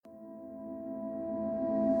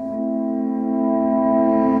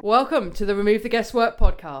Welcome to the Remove the Guesswork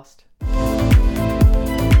podcast.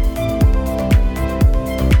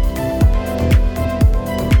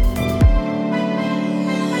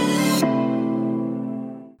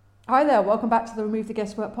 Hi there, welcome back to the Remove the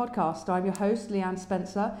Guesswork podcast. I'm your host, Leanne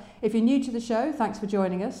Spencer. If you're new to the show, thanks for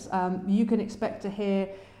joining us. You can expect to hear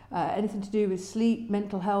anything to do with sleep,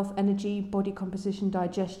 mental health, energy, body composition,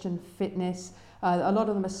 digestion, fitness. A lot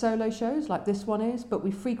of them are solo shows like this one is, but we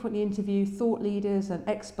frequently interview thought leaders and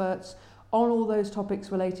experts on all those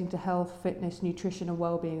topics relating to health, fitness, nutrition and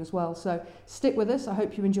well-being as well. So stick with us. I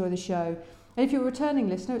hope you enjoy the show. And if you're a returning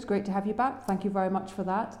listener, it's great to have you back. Thank you very much for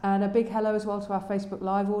that. And a big hello as well to our Facebook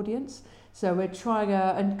Live audience. So we're trying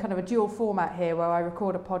a dual format here where I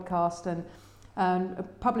record a podcast and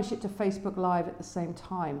publish it to Facebook Live at the same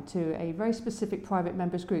time to a very specific private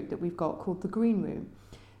members group that we've got called The Green Room.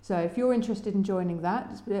 So if you're interested in joining that,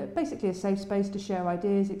 it's basically a safe space to share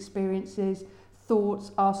ideas, experiences,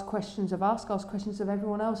 thoughts, ask questions of us, ask questions of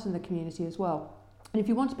everyone else in the community as well. And if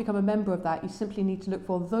you want to become a member of that, you simply need to look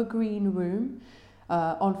for The Green Room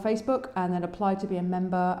on Facebook and then apply to be a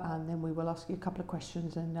member, and then we will ask you a couple of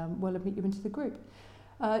questions and we'll admit you into the group.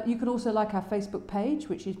 You can also like our Facebook page,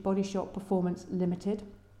 which is Body Shop Performance Limited.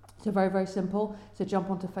 So very, very simple. So jump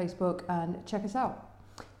onto Facebook and check us out.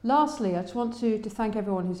 Lastly, I just want to thank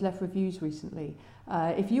everyone who's left reviews recently.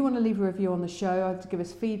 If you want to leave a review on the show, to give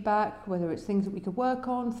us feedback, whether it's things that we could work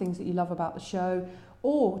on, things that you love about the show,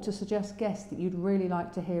 or to suggest guests that you'd really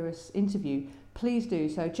like to hear us interview, please do.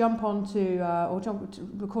 So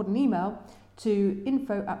record an email to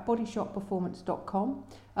info@bodyshopperformance.com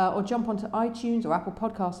or jump onto iTunes or Apple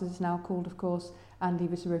Podcasts, as it's now called, of course, and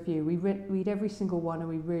leave us a review. We read every single one and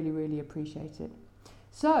we really, really appreciate it.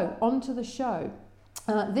 So, on to the show.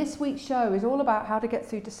 This week's show is all about how to get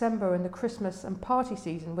through December and the Christmas and party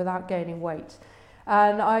season without gaining weight.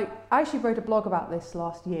 And I actually wrote a blog about this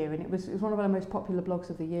last year, and it was one of our most popular blogs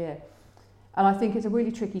of the year. And I think it's a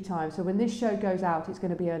really tricky time. So when this show goes out, it's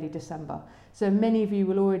going to be early December. So many of you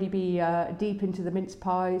will already be deep into the mince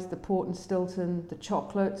pies, the Port and Stilton, the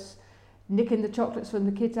chocolates, nicking the chocolates from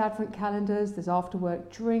the kids' advent calendars. There's after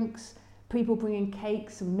work drinks, people bringing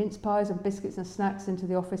cakes and mince pies and biscuits and snacks into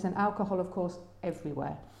the office, and alcohol, of course,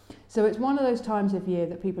 everywhere. So it's one of those times of year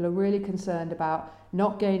that people are really concerned about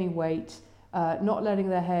not gaining weight, not letting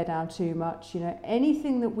their hair down too much.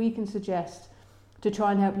 Anything that we can suggest to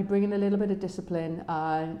try and help you bring in a little bit of discipline,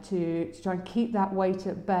 to try and keep that weight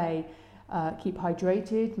at bay, keep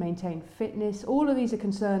hydrated, maintain fitness. All of these are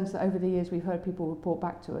concerns that over the years we've heard people report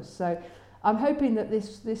back to us. So I'm hoping that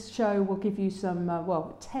this show will give you some,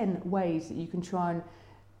 10 ways that you can try and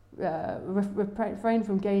refrain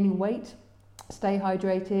from gaining weight, stay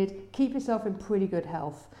hydrated, keep yourself in pretty good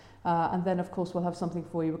health. And then, of course, we'll have something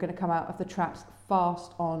for you. We're going to come out of the traps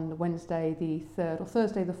fast on Wednesday the 3rd, or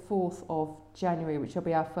Thursday the 4th of January, which will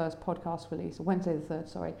be our first podcast release, or Wednesday the 3rd,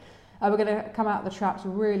 sorry. We're going to come out of the traps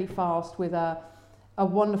really fast with a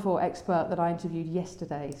wonderful expert that I interviewed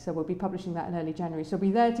yesterday. So we'll be publishing that in early January. So we'll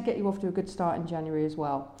be there to get you off to a good start in January as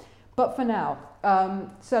well. But for now,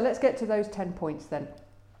 so let's get to those 10 points then.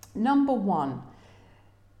 Number one,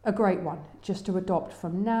 a great one, just to adopt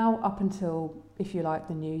from now up until, if you like,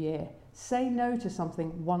 the new year. Say no to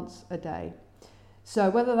something once a day. So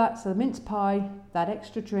whether that's a mince pie, that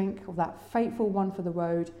extra drink, or that fateful one for the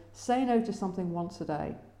road, say no to something once a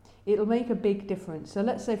day. It'll make a big difference. So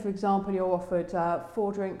let's say, for example, you're offered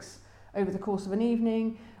 4 drinks over the course of an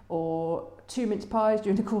evening, or 2 mince pies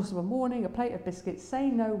during the course of a morning, a plate of biscuits. Say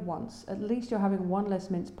no once. At least you're having one less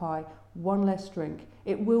mince pie, one less drink.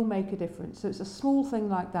 It will make a difference. So it's a small thing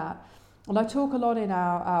like that. And I talk a lot in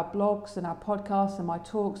our blogs and our podcasts and my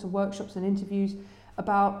talks and workshops and interviews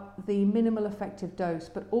about the minimal effective dose,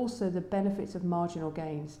 but also the benefits of marginal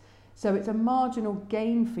gains. So it's a marginal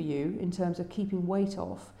gain for you in terms of keeping weight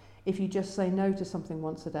off if you just say no to something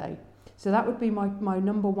once a day. So that would be my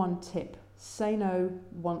number one tip. Say no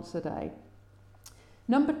once a day.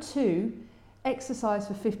 Number 2, exercise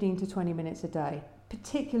for 15 to 20 minutes a day.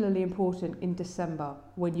 Particularly important in December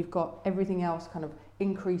when you've got everything else kind of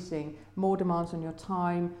increasing, more demands on your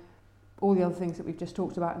time, all the other things that we've just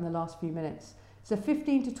talked about in the last few minutes. So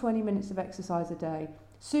 15 to 20 minutes of exercise a day.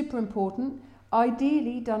 Super important.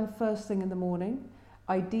 Ideally done first thing in the morning.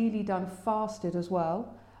 Ideally done fasted as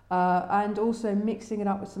well. And also mixing it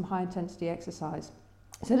up with some high intensity exercise.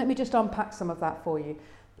 So let me just unpack some of that for you.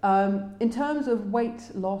 In terms of weight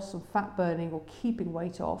loss and fat burning or keeping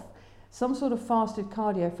weight off, some sort of fasted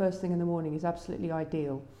cardio first thing in the morning is absolutely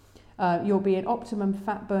ideal. You'll be in optimum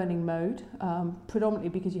fat burning mode, predominantly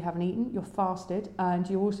because you haven't eaten, you're fasted, and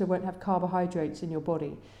you also won't have carbohydrates in your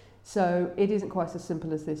body. So it isn't quite as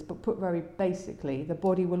simple as this, but put very basically, the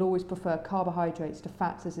body will always prefer carbohydrates to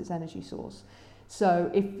fats as its energy source.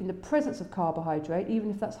 So if in the presence of carbohydrate,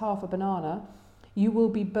 even if that's half a banana, you will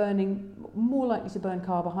be more likely to burn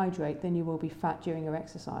carbohydrate than you will be fat during your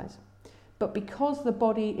exercise. But because the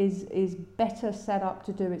body is better set up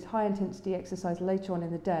to do its high intensity exercise later on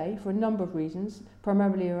in the day for a number of reasons,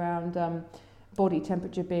 primarily around body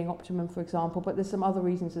temperature being optimum, for example, but there's some other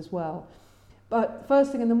reasons as well. But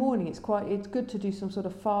first thing in the morning, it's good to do some sort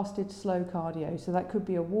of fasted slow cardio. So that could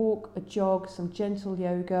be a walk, a jog, some gentle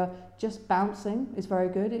yoga. Just bouncing is very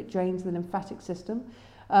good. It drains the lymphatic system.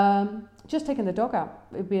 Just taking the dog out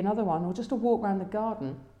would be another one, or just a walk around the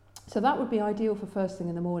garden. So that would be ideal for first thing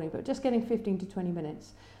in the morning, but just getting 15 to 20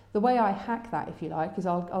 minutes. The way I hack that, if you like, is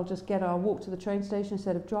I'll walk to the train station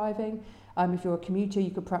instead of driving. If you're a commuter,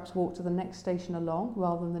 you could perhaps walk to the next station along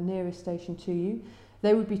rather than the nearest station to you.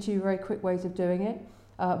 They would be two very quick ways of doing it.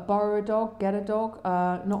 Borrow a dog, get a dog,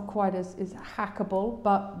 not quite as hackable,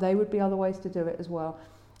 but they would be other ways to do it as well.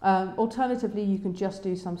 Alternatively, you can just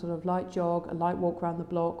do some sort of light jog, a light walk around the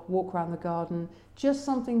block, walk around the garden, just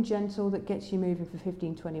something gentle that gets you moving for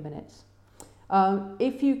 15-20 minutes.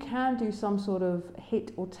 If you can do some sort of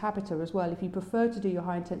HIIT or Tabata as well, if you prefer to do your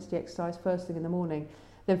high intensity exercise first thing in the morning,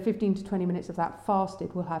 then 15 to 20 minutes of that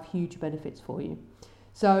fasted will have huge benefits for you.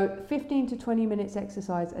 So 15 to 20 minutes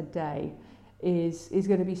exercise a day is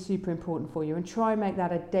going to be super important for you, and try and make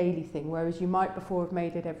that a daily thing, whereas you might before have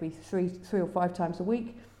made it every three or 5 times a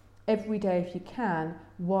week. Every day if you can,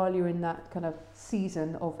 while you're in that kind of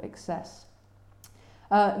season of excess.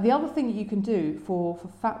 The other thing that you can do for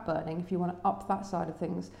fat burning, if you want to up that side of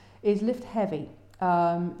things, is lift heavy.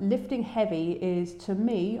 Lifting heavy is, to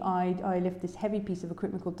me, I lift this heavy piece of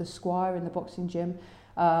equipment called the Squire in the boxing gym.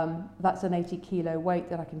 That's an 80 kilo weight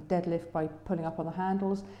that I can deadlift by pulling up on the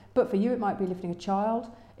handles. But for you, it might be lifting a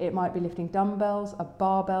child, it might be lifting dumbbells, a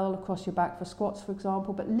barbell across your back for squats, for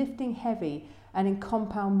example. But lifting heavy and in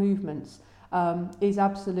compound movements is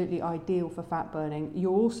absolutely ideal for fat burning.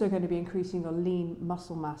 You're also going to be increasing your lean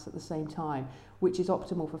muscle mass at the same time, which is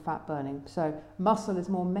optimal for fat burning. So muscle is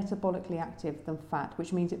more metabolically active than fat,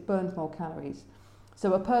 which means it burns more calories.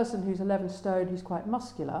 So a person who's 11 stone, who's quite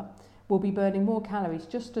muscular, will be burning more calories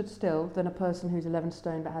just stood still than a person who's 11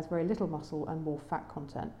 stone but has very little muscle and more fat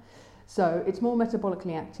content. So it's more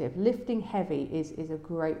metabolically active. Lifting heavy is a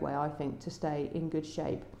great way, I think, to stay in good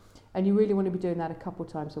shape. And you really want to be doing that a couple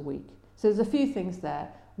times a week. So there's a few things there.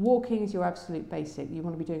 Walking is your absolute basic. You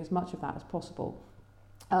want to be doing as much of that as possible.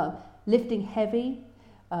 Lifting heavy,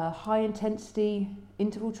 high intensity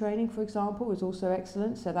interval training, for example, is also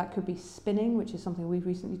excellent. So that could be spinning, which is something we've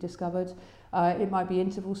recently discovered. It might be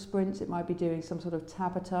interval sprints. It might be doing some sort of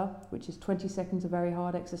Tabata, which is 20 seconds of very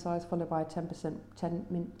hard exercise followed by a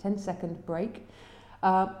 10-second break.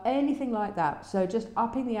 Anything like that. So just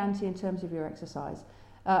upping the ante in terms of your exercise.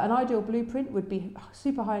 An ideal blueprint would be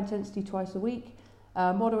super high intensity twice a week,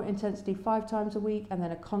 moderate intensity 5 times a week, and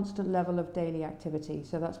then a constant level of daily activity.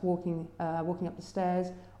 So that's walking up the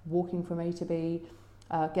stairs, walking from A to B,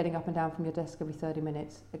 getting up and down from your desk every 30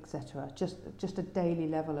 minutes, etc. Just a daily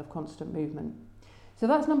level of constant movement. So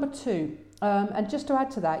that's number 2. And just to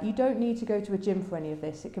add to that, you don't need to go to a gym for any of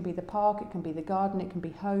this. It can be the park, it can be the garden, it can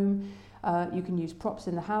be home. You can use props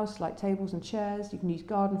in the house like tables and chairs. You can use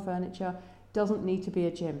garden furniture. Doesn't need to be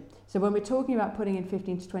a gym. So when we're talking about putting in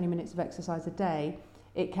 15 to 20 minutes of exercise a day,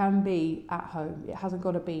 it can be at home. It hasn't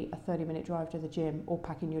got to be a 30-minute drive to the gym or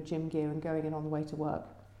packing your gym gear and going in on the way to work.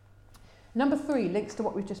 Number 3 links to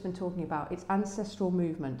what we've just been talking about. It's ancestral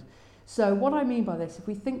movement. So what I mean by this, if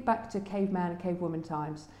we think back to caveman and cavewoman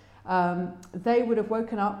times, they would have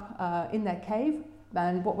woken up in their cave,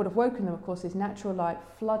 and what would have woken them, of course, is natural light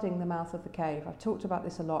flooding the mouth of the cave. I've talked about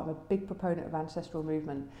this a lot. I'm a big proponent of ancestral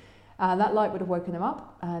movement. That light would have woken them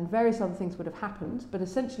up, and various other things would have happened. But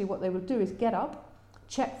essentially what they would do is get up,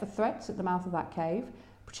 check for threats at the mouth of that cave,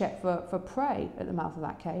 check for prey at the mouth of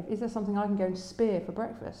that cave. Is there something I can go and spear for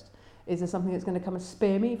breakfast? Is there something that's going to come and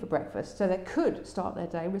spear me for breakfast? So they could start their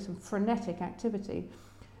day with some frenetic activity.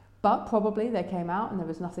 But probably they came out and there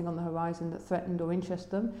was nothing on the horizon that threatened or interested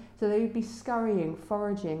them. So they would be scurrying,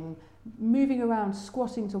 foraging, moving around,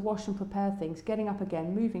 squatting to wash and prepare things, getting up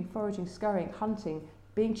again, moving, foraging, scurrying, hunting,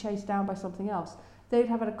 being chased down by something else. They'd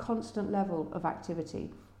have a constant level of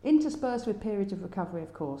activity, interspersed with periods of recovery,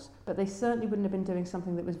 of course, but they certainly wouldn't have been doing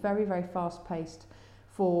something that was very, very fast-paced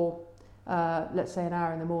for, let's say, an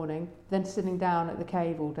hour in the morning, then sitting down at the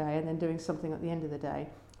cave all day and then doing something at the end of the day.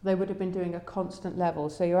 They would have been doing a constant level,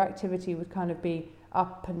 so your activity would kind of be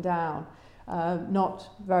up and down, not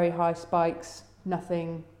very high spikes,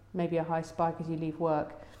 nothing, maybe a high spike as you leave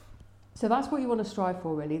work. So that's what you want to strive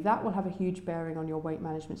for, really. That will have a huge bearing on your weight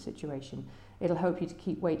management situation. It'll help you to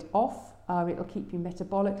keep weight off, it'll keep you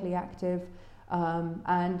metabolically active,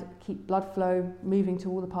 and keep blood flow moving to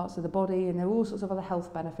all the parts of the body, and there are all sorts of other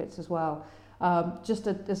health benefits as well. As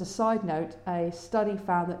a side note, a study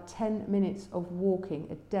found that 10 minutes of walking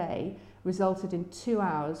a day resulted in 2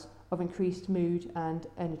 hours of increased mood and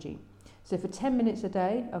energy. So for 10 minutes a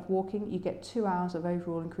day of walking, you get 2 hours of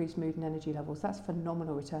overall increased mood and energy levels. That's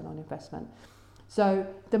phenomenal return on investment. So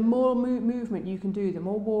the more movement you can do, the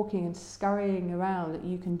more walking and scurrying around that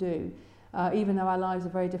you can do, even though our lives are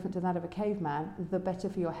very different to that of a caveman, the better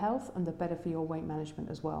for your health and the better for your weight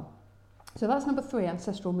management as well. So that's number 3,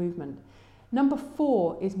 ancestral movement. Number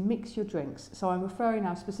 4 is mix your drinks. So I'm referring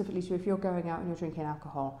now specifically to if you're going out and you're drinking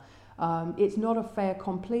alcohol. It's not a fait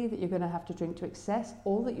accompli that you're going to have to drink to excess,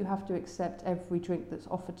 or that you have to accept every drink that's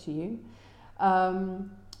offered to you.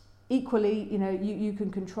 Equally, you can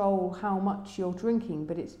control how much you're drinking,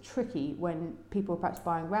 but it's tricky when people are perhaps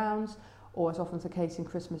buying rounds, or as often is the case in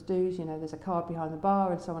Christmas dues, there's a card behind the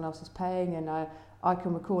bar and someone else is paying, and I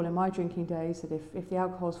can recall in my drinking days that if the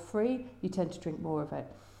alcohol's free, you tend to drink more of it.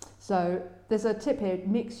 So there's a tip here: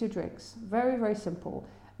 mix your drinks. Very, very simple.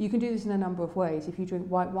 You can do this in a number of ways. If you drink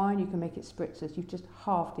white wine, you can make it spritzers. You've just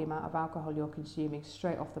halved the amount of alcohol you're consuming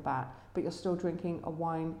straight off the bat, but you're still drinking a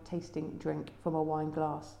wine tasting drink from a wine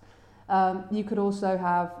glass. You could also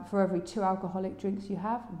have, for every 2 alcoholic drinks you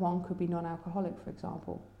have, 1 could be non-alcoholic, for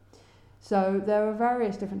example. So there are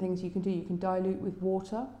various different things you can do. You can dilute with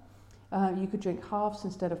water. You could drink halves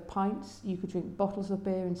instead of pints. You could drink bottles of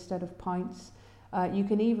beer instead of pints. You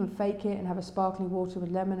can even fake it and have a sparkling water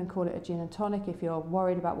with lemon and call it a gin and tonic if you're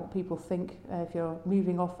worried about what people think if you're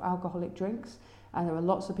moving off alcoholic drinks. And there are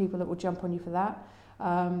lots of people that will jump on you for that.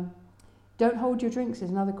 Don't hold your drinks is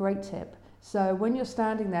another great tip. So when you're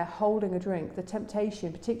standing there holding a drink, the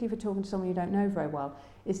temptation, particularly if you're talking to someone you don't know very well,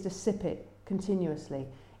 is to sip it continuously.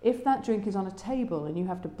 If that drink is on a table and you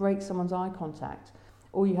have to break someone's eye contact,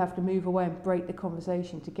 or you have to move away and break the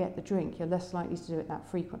conversation to get the drink, you're less likely to do it that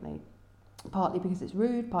frequently. Partly because it's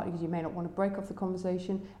rude, partly because you may not want to break off the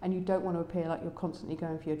conversation and you don't want to appear like you're constantly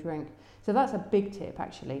going for your drink. So that's a big tip,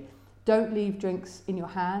 actually. Don't leave drinks in your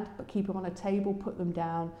hand, but keep them on a table, put them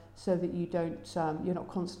down so that you're not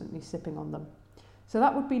constantly sipping on them. So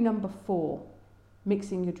that would be number 4,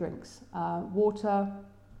 mixing your drinks, water,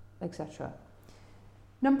 etc.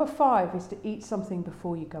 Number 5 is to eat something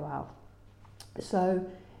before you go out. So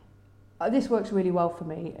this works really well for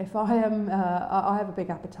me. If I have a big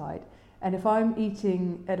appetite, and if I'm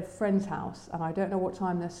eating at a friend's house and I don't know what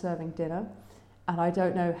time they're serving dinner, and I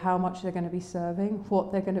don't know how much they're going to be serving,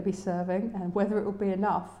 what they're going to be serving, and whether it will be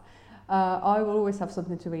enough, I will always have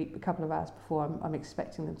something to eat a couple of hours before I'm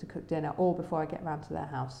expecting them to cook dinner, or before I get round to their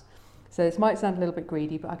house. So this might sound a little bit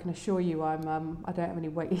greedy, but I can assure you I don't have any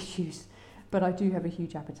weight issues, but I do have a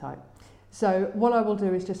huge appetite. So what I will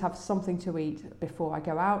do is just have something to eat before I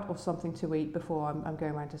go out, or something to eat before I'm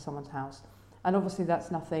going round to someone's house. And obviously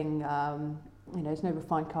that's nothing, it's no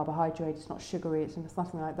refined carbohydrate, it's not sugary, it's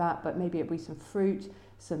nothing like that, but maybe it'll be some fruit,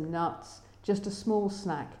 some nuts, just a small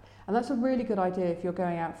snack. And that's a really good idea if you're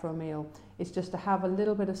going out for a meal, is just to have a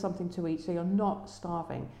little bit of something to eat so you're not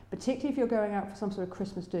starving, particularly if you're going out for some sort of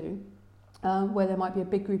Christmas do, where there might be a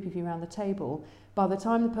big group of you around the table. By the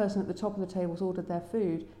time the person at the top of the table's ordered their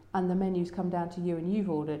food and the menu's come down to you and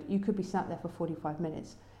you've ordered, you could be sat there for 45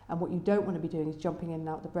 minutes. And what you don't want to be doing is jumping in and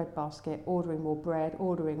out the bread basket, ordering more bread,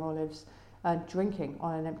 ordering olives, and drinking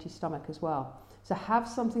on an empty stomach as well. So have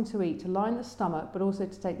something to eat to line the stomach, but also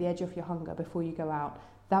to take the edge off your hunger before you go out.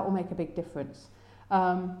 That will make a big difference.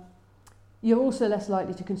 You're also less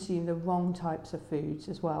likely to consume the wrong types of foods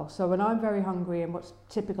as well. So when I'm very hungry, and what's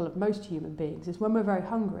typical of most human beings is when we're very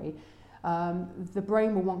hungry, the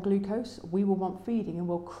brain will want glucose, we will want feeding, and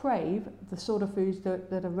we'll crave the sort of foods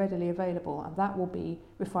that are readily available, and that will be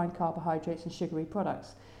refined carbohydrates and sugary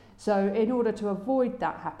products. So in order to avoid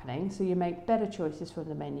that happening, so you make better choices from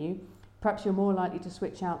the menu, perhaps you're more likely to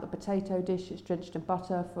switch out the potato dish that's drenched in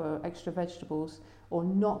butter for extra vegetables, or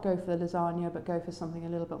not go for the lasagna but go for something a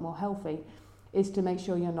little bit more healthy, is to make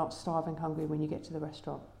sure you're not starving hungry when you get to the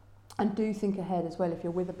restaurant. And do think ahead as well. If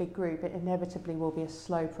you're with a big group, it inevitably will be a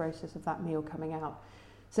slow process of that meal coming out.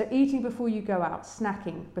 So eating before you go out,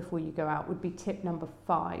 snacking before you go out would be tip number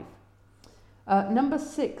 5. Number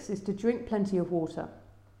 6 is to drink plenty of water.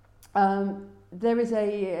 There is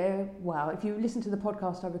if you listen to the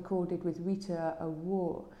podcast I recorded with Rita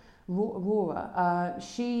Aurora,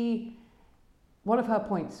 one of her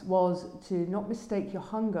points was to not mistake your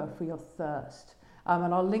hunger for your thirst.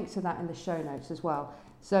 And I'll link to that in the show notes as well.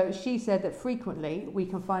 So she said that frequently we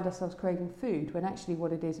can find ourselves craving food when actually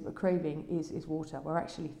what it is that we're craving is water. We're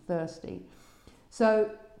actually thirsty.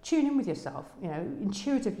 So tune in with yourself.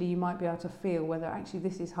 Intuitively you might be able to feel whether actually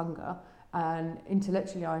this is hunger, and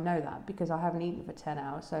intellectually I know that because I haven't eaten for 10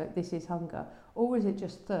 hours, so this is hunger. Or is it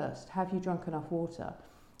just thirst? Have you drunk enough water?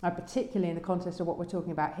 Particularly in the context of what we're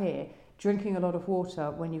talking about here, drinking a lot of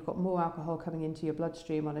water when you've got more alcohol coming into your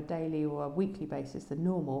bloodstream on a daily or a weekly basis than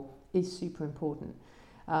normal is super important.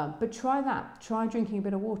 But try that. Try drinking a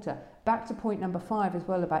bit of water. Back to point number 5 as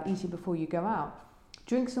well about eating before you go out.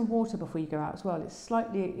 Drink some water before you go out as well. It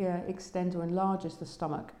slightly extends or enlarges the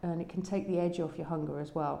stomach, and it can take the edge off your hunger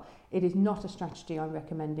as well. It is not a strategy I'm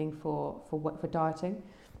recommending for dieting,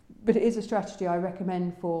 but it is a strategy I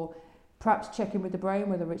recommend for perhaps checking with the brain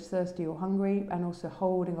whether it's thirsty or hungry, and also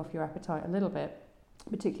holding off your appetite a little bit,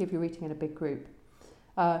 particularly if you're eating in a big group.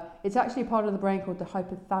 It's actually a part of the brain called the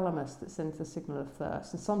hypothalamus that sends the signal of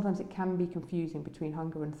thirst, and sometimes it can be confusing between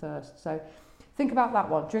hunger and thirst. So think about that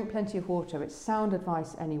one. Drink plenty of water. It's sound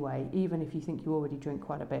advice anyway, even if you think you already drink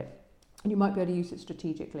quite a bit. And you might be able to use it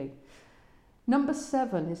strategically. Number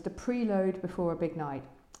 7 is to preload before a big night.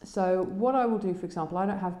 So what I will do, for example, I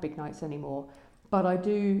don't have big nights anymore, but I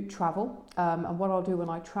do travel. And what I'll do when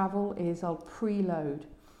I travel is I'll preload.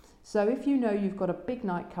 So if you know you've got a big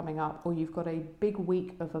night coming up, or you've got a big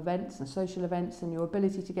week of events and social events, and your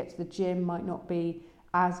ability to get to the gym might not be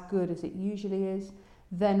as good as it usually is,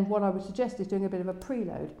 then what I would suggest is doing a bit of a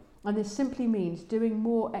preload. And this simply means doing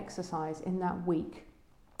more exercise in that week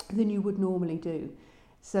than you would normally do.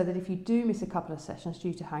 So that if you do miss a couple of sessions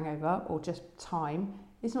due to hangover or just time,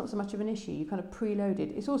 it's not so much of an issue. You kind of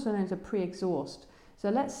preloaded. It's also known as a pre-exhaust. So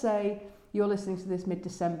let's say you're listening to this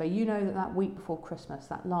mid-December, you know that week before Christmas,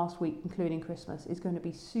 that last week including Christmas, is going to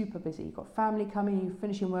be super busy. You've got family coming, you're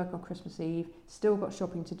finishing work on Christmas Eve, still got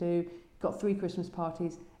shopping to do, got 3 Christmas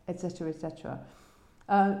parties, etc., etc.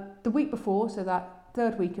 The week before, so that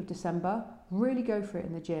 3rd week of December, really go for it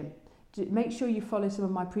in the gym. Make sure you follow some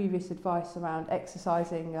of my previous advice around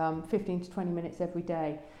exercising 15 to 20 minutes every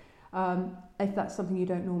day. If that's something you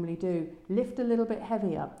don't normally do, lift a little bit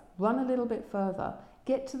heavier, run a little bit further.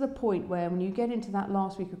 Get to the point where when you get into that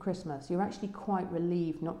last week of Christmas, you're actually quite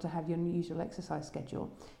relieved not to have your usual exercise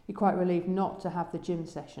schedule. You're quite relieved not to have the gym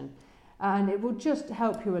session. And it will just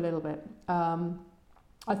help you a little bit.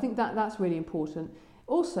 I think that's really important.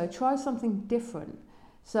 Also, try something different.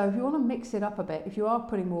 So if you want to mix it up a bit, if you are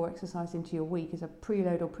putting more exercise into your week as a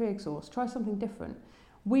preload or pre-exhaust, try something different.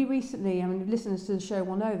 We recently, listeners to the show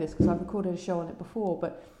will know this because I've recorded a show on it before,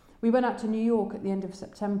 but we went out to New York at the end of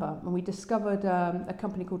September and we discovered a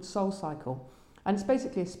company called Soul Cycle. And it's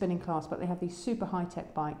basically a spinning class, but they have these super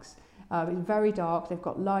high-tech bikes. It's very dark, they've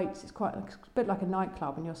got lights, it's quite a bit like a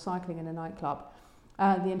nightclub, and you're cycling in a nightclub.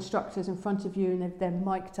 The instructor's in front of you and they're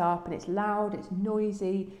mic'd up, and it's loud, it's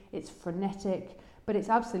noisy, it's frenetic, but it's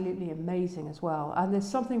absolutely amazing as well. And there's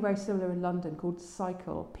something very similar in London called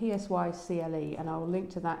Psycle, P-S-Y-C-L-E, and I will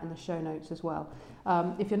link to that in the show notes as well.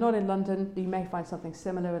 If you're not in London, you may find something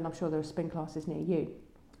similar, and I'm sure there are spin classes near you.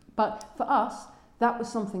 But for us, that was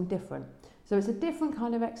something different. So it's a different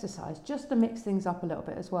kind of exercise, just to mix things up a little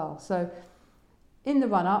bit as well. So in the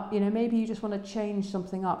run-up, maybe you just want to change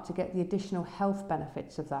something up to get the additional health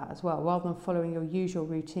benefits of that as well, rather than following your usual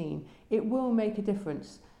routine. It will make a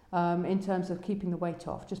difference in terms of keeping the weight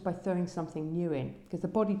off, just by throwing something new in, because the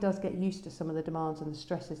body does get used to some of the demands and the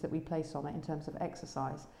stresses that we place on it in terms of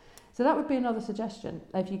exercise. So that would be another suggestion.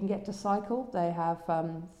 If you can get to Cycle, they have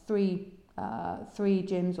 3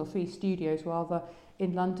 gyms, or 3 studios rather,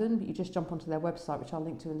 in London, but you just jump onto their website, which I'll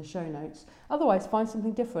link to in the show notes. Otherwise, find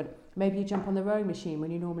something different. Maybe you jump on the rowing machine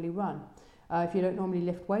when you normally run. If you don't normally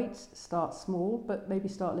lift weights, start small, but maybe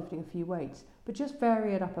start lifting a few weights. But just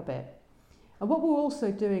vary it up a bit. And what we're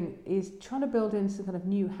also doing is trying to build in some kind of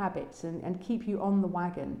new habits and keep you on the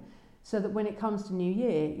wagon, so that when it comes to New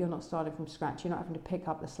Year, you're not starting from scratch. You're not having to pick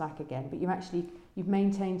up the slack again, but you've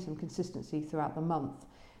maintained some consistency throughout the month.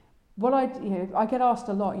 I get asked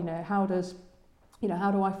a lot, how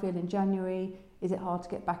do I feel in January? Is it hard to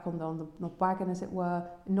get back on the wagon, as it were?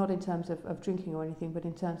 Not in terms of drinking or anything, but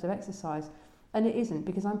in terms of exercise. And it isn't,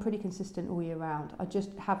 because I'm pretty consistent all year round. I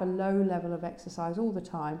just have a low level of exercise all the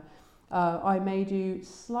time. I may do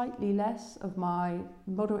slightly less of my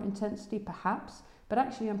moderate intensity, perhaps, but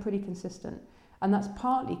actually I'm pretty consistent. And that's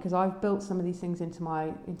partly because I've built some of these things into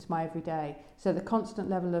my everyday. So the constant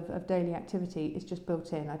level of daily activity is just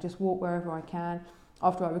built in. I just walk wherever I can.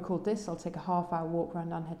 After I record this, I'll take a half-hour walk around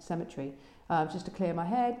Nunhead Cemetery, just to clear my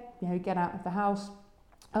head, get out of the house.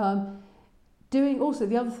 Also,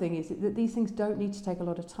 the other thing is that these things don't need to take a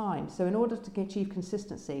lot of time. So in order to achieve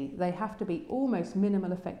consistency, they have to be almost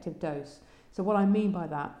minimal effective dose. So what I mean by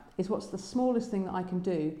that is, what's the smallest thing that I can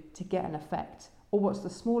do to get an effect? Or what's the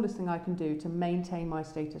smallest thing I can do to maintain my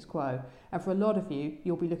status quo? And for a lot of you,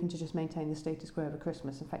 you'll be looking to just maintain the status quo over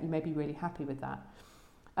Christmas. In fact, you may be really happy with that.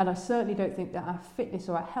 And I certainly don't think that our fitness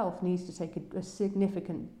or our health needs to take a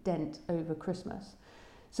significant dent over Christmas.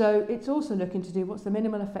 So it's also looking to do, what's the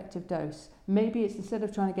minimal effective dose? Maybe it's, instead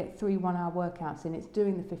of trying to get 3 1-hour workouts in, it's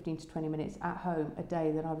doing the 15 to 20 minutes at home a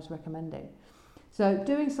day that I was recommending. So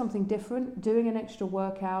doing something different, doing an extra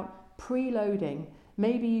workout, preloading.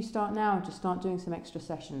 Maybe you start now and just start doing some extra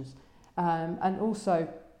sessions. And also,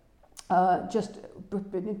 just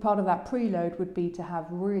part of that preload would be to have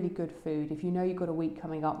really good food. If you know you've got a week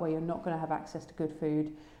coming up where you're not going to have access to good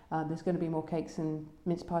food, there's going to be more cakes and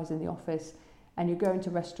mince pies in the office, and you're going to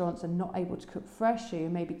restaurants and not able to cook fresh, so you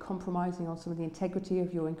may be compromising on some of the integrity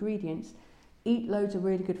of your ingredients, eat loads of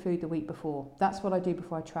really good food the week before. That's what I do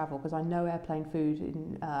before I travel, because I know airplane food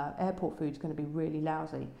and airport food is going to be really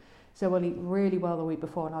lousy. So I'll eat really well the week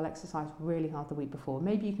before, and I'll exercise really hard the week before.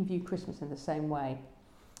 Maybe you can view Christmas in the same way.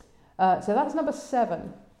 So that's number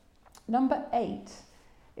 7. Number 8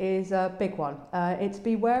 is a big one. It's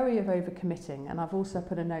be wary of overcommitting, and I've also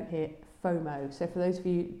put a note here, FOMO. So for those of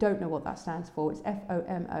you who don't know what that stands for, it's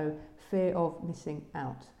FOMO, fear of missing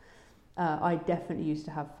out. I definitely used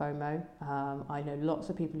to have FOMO. I know lots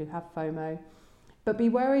of people who have FOMO. But be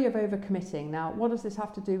wary of overcommitting. Now, what does this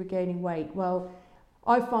have to do with gaining weight? Well,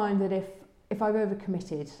 I find that if I've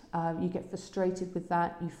overcommitted, you get frustrated with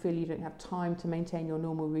that. You feel you don't have time to maintain your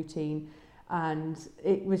normal routine, and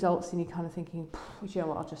it results in you kind of thinking, you know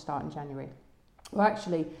what, I'll just start in January. Well,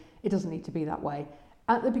 actually, it doesn't need to be that way.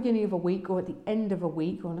 At the beginning of a week, or at the end of a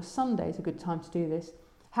week, or on a Sunday is a good time to do this.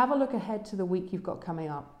 Have a look ahead to the week you've got coming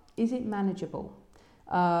up. Is it manageable?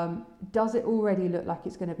 Does it already look like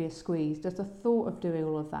it's going to be a squeeze? Does the thought of doing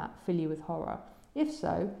all of that fill you with horror? If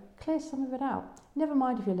so, clear some of it out. Never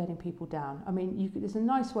mind if you're letting people down. I mean, there's a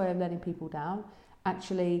nice way of letting people down.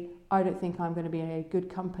 Actually, I don't think I'm going to be in a good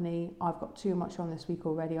company. I've got too much on this week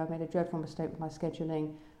already. I've made a dreadful mistake with my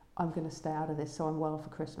scheduling. I'm going to stay out of this so I'm well for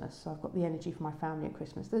Christmas. So I've got the energy for my family at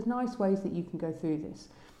Christmas. There's nice ways that you can go through this.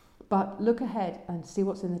 But look ahead and see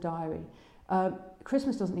what's in the diary.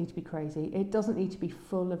 Christmas doesn't need to be crazy. It doesn't need to be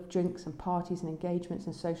full of drinks and parties and engagements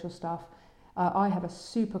and social stuff. I have a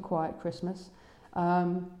super quiet Christmas.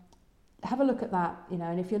 Have a look at that,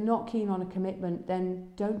 and if you're not keen on a commitment, then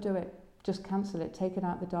don't do it. Just cancel it, take it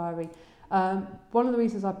out of the diary. One of the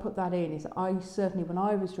reasons I put that in is I certainly, when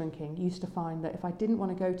I was drinking, used to find that if I didn't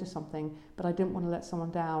want to go to something, but I didn't want to let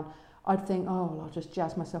someone down, I'd think, oh, well, I'll just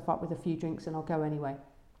jazz myself up with a few drinks and I'll go anyway.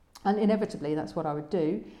 And inevitably, that's what I would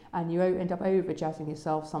do. And you end up over-jazzing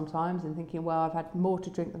yourself sometimes and thinking, well, I've had more to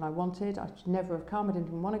drink than I wanted. I should never have come. I didn't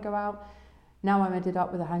even want to go out. Now I'm ended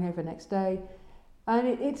up with a hangover next day. And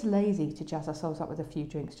it's lazy to jazz ourselves up with a few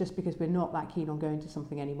drinks just because we're not that keen on going to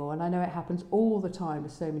something anymore. And I know it happens all the time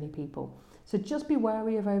with so many people. So just be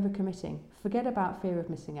wary of overcommitting. Forget about fear of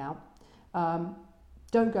missing out.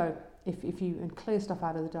 Don't go and clear stuff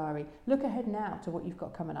out of the diary. Look ahead now to what you've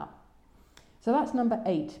got coming up. So that's number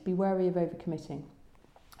 8, be wary of overcommitting.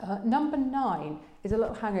 Number 9 is a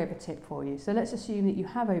little hangover tip for you. So let's assume that you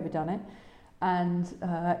have overdone it and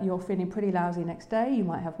you're feeling pretty lousy next day. You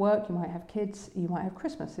might have work, you might have kids, you might have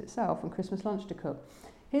Christmas itself and Christmas lunch to cook.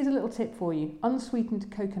 Here's a little tip for you,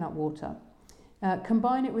 unsweetened coconut water.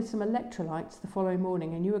 Combine it with some electrolytes the following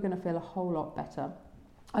morning and you are going to feel a whole lot better.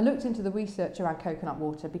 I looked into the research around coconut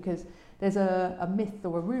water because there's a myth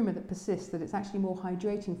or a rumour that persists that it's actually more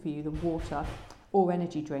hydrating for you than water or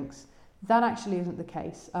energy drinks. That actually isn't the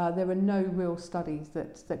case. There are no real studies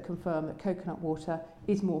that confirm that coconut water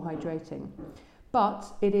is more hydrating. But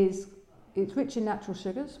it's rich in natural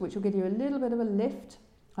sugars, which will give you a little bit of a lift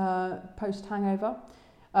post-hangover.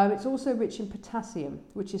 It's also rich in potassium,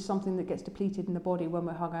 which is something that gets depleted in the body when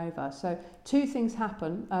we're hungover. So 2 things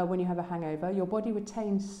happen when you have a hangover. Your body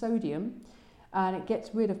retains sodium and it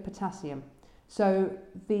gets rid of potassium. So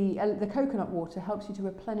the coconut water helps you to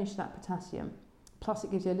replenish that potassium. Plus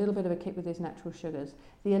it gives you a little bit of a kick with those natural sugars.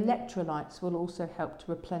 The electrolytes will also help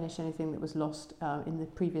to replenish anything that was lost in the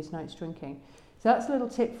previous night's drinking. So that's a little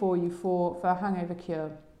tip for you for a hangover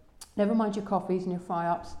cure. Never mind your coffees and your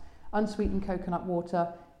fry-ups. Unsweetened coconut water,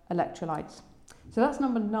 electrolytes. So that's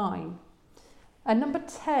number 9. And number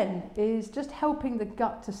 10 is just helping the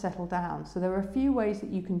gut to settle down. So there are a few ways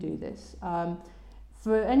that you can do this.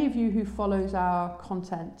 For any of you who follows our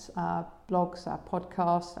content, our blogs, our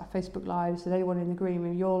podcasts, our Facebook Lives, and anyone in the green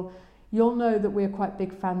room, you'll know that we're quite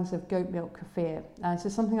big fans of goat milk kefir. So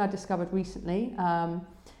something I discovered recently,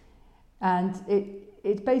 and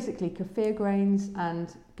it's basically kefir grains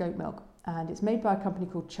and goat milk. And it's made by a company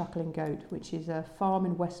called Chuckling Goat, which is a farm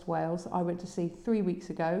in West Wales I went to see 3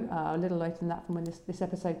 weeks ago, a little later than that from when this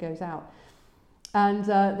episode goes out. And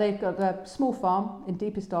they've got a small farm in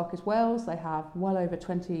deepest, darkest Wales. They have well over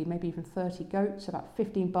 20, maybe even 30 goats, about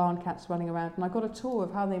 15 barn cats running around. And I got a tour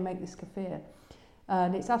of how they make this kefir.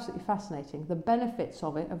 And it's absolutely fascinating. The benefits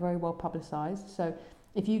of it are very well publicised. So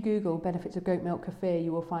if you Google benefits of goat milk kefir,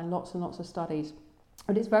 you will find lots and lots of studies.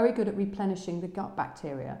 But it's very good at replenishing the gut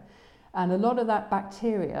bacteria. And a lot of that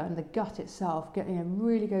bacteria and the gut itself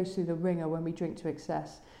really goes through the ringer when we drink to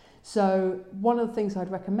excess. So one of the things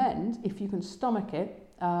I'd recommend, if you can stomach it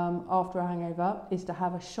after a hangover, is to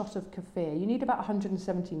have a shot of kefir. You need about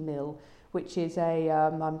 170 ml, which is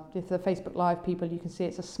if the Facebook Live people, you can see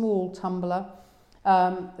it's a small tumbler.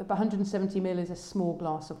 But 170 ml is a small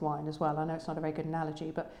glass of wine as well. I know it's not a very good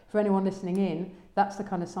analogy, but for anyone listening in, that's the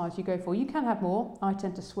kind of size you go for. You can have more. I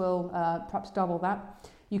tend to swill perhaps double that.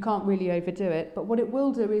 You can't really overdo it, but what it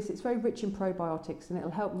will do is it's very rich in probiotics, and it'll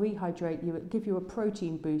help rehydrate you, it'll give you a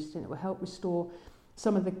protein boost, and it will help restore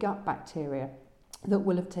some of the gut bacteria that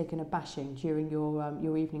will have taken a bashing during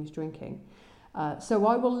your evening's drinking. So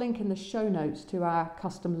I will link in the show notes to our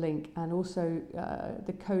custom link, and also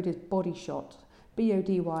the code is BODYSHOT,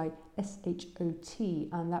 BODYSHOT,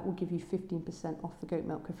 and that will give you 15% off the goat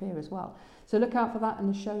milk kefir as well. So look out for that in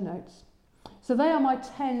the show notes. So they are my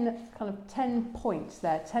 10 points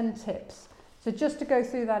there, 10 tips. So just to go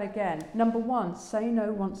through that again. Number 1, say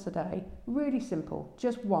no once a day. Really simple.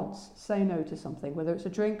 Just once, say no to something, whether it's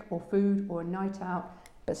a drink or food or a night out,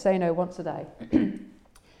 but say no once a day.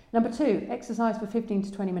 Number 2, exercise for 15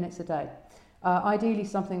 to 20 minutes a day. Ideally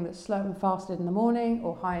something that's slow and fasted in the morning,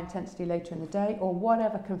 or high intensity later in the day, or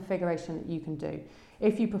whatever configuration that you can do.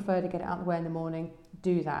 If you prefer to get it out of the way in the morning,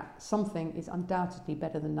 do that. Something is undoubtedly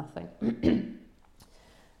better than nothing.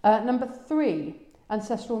 Number 3,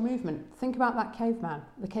 ancestral movement. Think about that caveman.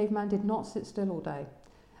 The caveman did not sit still all day.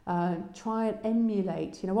 Try and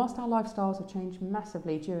emulate. Whilst our lifestyles have changed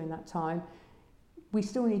massively during that time, we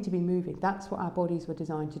still need to be moving. That's what our bodies were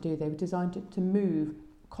designed to do. They were designed to move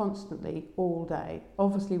constantly all day,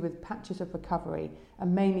 obviously with patches of recovery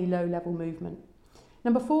and mainly low-level movement.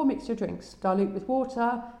 Number 4, mix your drinks. Dilute with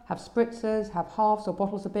water, have spritzers, have halves or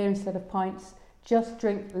bottles of beer instead of pints. Just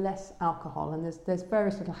drink less alcohol, and there's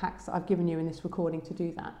various little hacks that I've given you in this recording to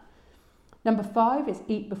do that. Number 5 is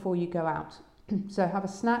eat before you go out. So have a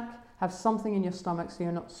snack, have something in your stomach so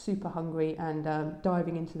you're not super hungry and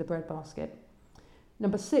diving into the breadbasket.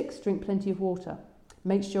 Number 6, drink plenty of water.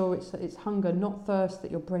 Make sure it's hunger, not thirst, that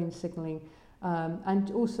your brain's signalling. And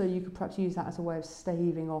also you could perhaps use that as a way of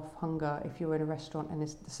staving off hunger if you're in a restaurant and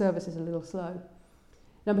the service is a little slow.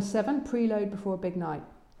 Number 7, preload before a big night.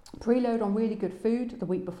 Preload on really good food the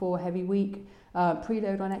week before a heavy week.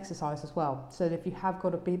 Preload on exercise as well. So that if you have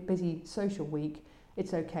got a busy social week,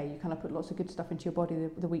 it's okay. You kind of put lots of good stuff into your body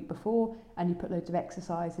the week before, and you put loads of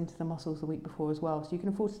exercise into the muscles the week before as well. So you can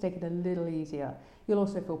afford to take it a little easier. You'll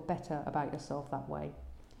also feel better about yourself that way.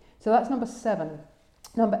 So that's number 7.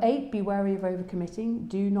 Number 8, be wary of overcommitting.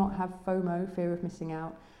 Do not have FOMO, fear of missing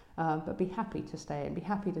out, but be happy to stay in, be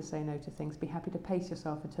happy to say no to things, be happy to pace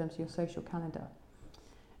yourself in terms of your social calendar.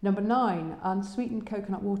 Number 9, unsweetened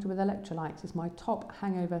coconut water with electrolytes is my top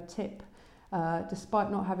hangover tip. Despite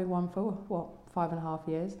not having one for, 5.5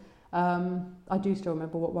 years, I do still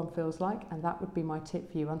remember what one feels like, and that would be my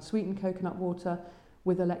tip for you. Unsweetened coconut water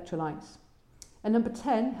with electrolytes. And number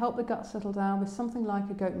 10, help the gut settle down with something like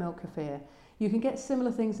a goat milk kefir. You can get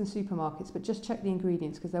similar things in supermarkets, but just check the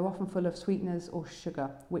ingredients because they're often full of sweeteners or sugar,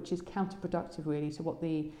 which is counterproductive really to what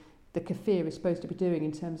the kefir is supposed to be doing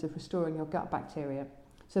in terms of restoring your gut bacteria.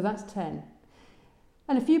 So that's 10.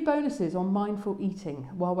 And a few bonuses on mindful eating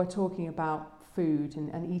while we're talking about food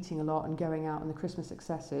and eating a lot and going out and the Christmas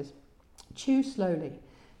successes. Chew slowly.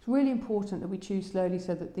 It's really important that we chew slowly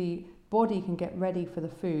so that the body can get ready for the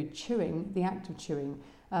food. Chewing, the act of chewing,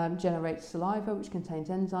 generates saliva which contains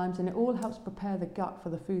enzymes, and it all helps prepare the gut for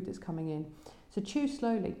the food that's coming in. So chew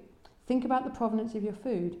slowly. Think about the provenance of your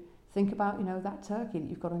food. Think about, that turkey that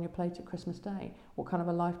you've got on your plate at Christmas Day. What kind of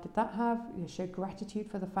a life did that have? Show gratitude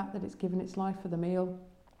for the fact that it's given its life for the meal.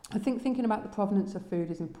 I think thinking about the provenance of food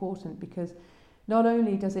is important because not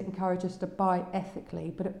only does it encourage us to buy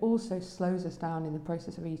ethically, but it also slows us down in the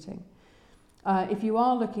process of eating. If you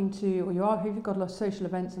are looking to, or if you've got a lot of social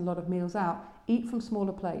events and a lot of meals out, eat from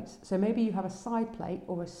smaller plates. So maybe you have a side plate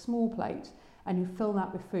or a small plate and you fill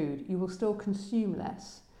that with food. You will still consume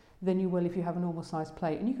less than you will if you have a normal sized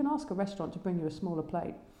plate. And you can ask a restaurant to bring you a smaller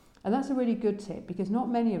plate. And that's a really good tip, because not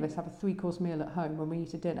many of us have a 3-course meal at home when we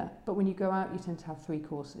eat a dinner, but when you go out you tend to have 3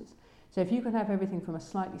 courses. So if you can have everything from a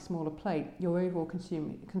slightly smaller plate, your overall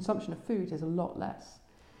consumption of food is a lot less.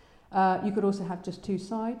 You could also have just 2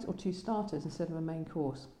 sides or 2 starters instead of a main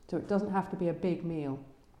course, so it doesn't have to be a big meal.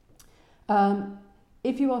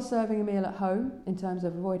 If you are serving a meal at home, in terms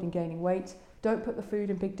of avoiding gaining weight, don't put the food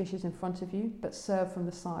in big dishes in front of you, but serve from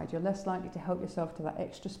the side. You're less likely to help yourself to that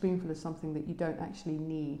extra spoonful of something that you don't actually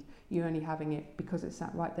need. You're only having it because it's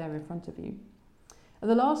sat right there in front of you. And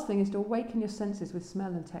the last thing is to awaken your senses with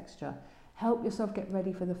smell and texture. Help yourself get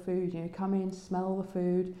ready for the food. Come in, smell the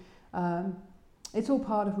food. It's all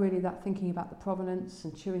part of really that thinking about the provenance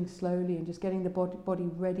and chewing slowly and just getting the body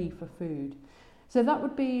ready for food. So that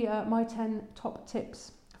would be my 10 top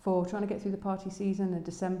tips for trying to get through the party season in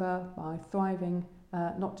December by thriving,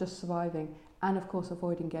 not just surviving, and of course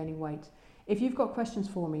avoiding gaining weight. If you've got questions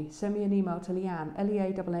for me, send me an email to Leanne,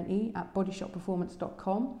 Leanne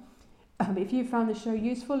 @bodyshotperformance.com. If you've found this show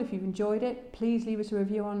useful, if you've enjoyed it, please leave us a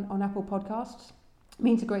review on Apple Podcasts. It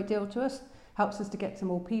means a great deal to us, helps us to get to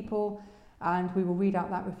more people, and we will read out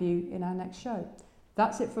that review in our next show.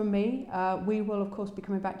 That's it from me. We will, of course, be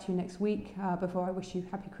coming back to you next week. Before I wish you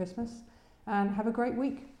happy Christmas and have a great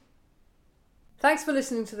week. Thanks for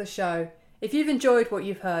listening to the show. If you've enjoyed what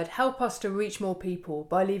you've heard, help us to reach more people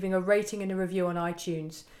by leaving a rating and a review on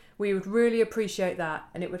iTunes. We would really appreciate that,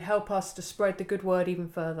 and it would help us to spread the good word even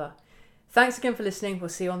further. Thanks again for listening. We'll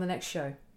see you on the next show.